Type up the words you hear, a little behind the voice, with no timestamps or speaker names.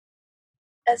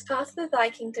As part of the Thy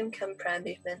Kingdom Come prayer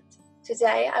movement,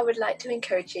 today I would like to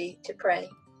encourage you to pray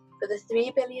for the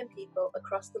 3 billion people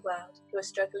across the world who are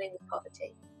struggling with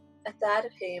poverty, a third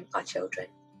of whom are children.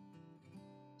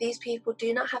 These people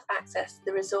do not have access to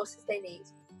the resources they need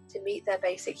to meet their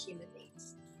basic human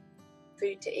needs: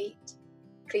 food to eat,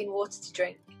 clean water to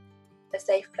drink, a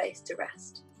safe place to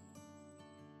rest.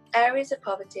 Areas of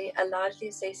poverty are largely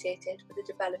associated with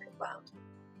the developing world.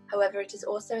 However, it is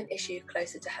also an issue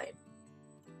closer to home.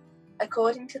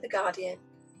 According to The Guardian,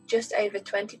 just over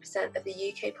 20% of the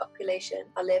UK population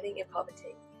are living in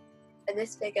poverty, and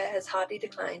this figure has hardly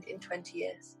declined in 20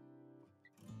 years.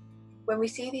 When we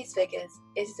see these figures,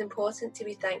 it is important to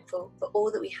be thankful for all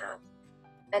that we have,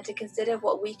 and to consider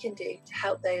what we can do to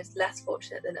help those less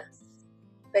fortunate than us,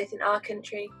 both in our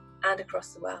country and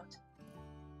across the world.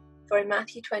 For in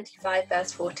Matthew 25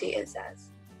 verse 40 it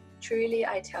says, "Truly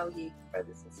I tell you,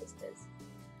 brothers and sisters,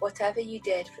 whatever you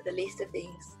did for the least of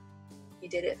these, you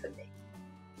did it for me."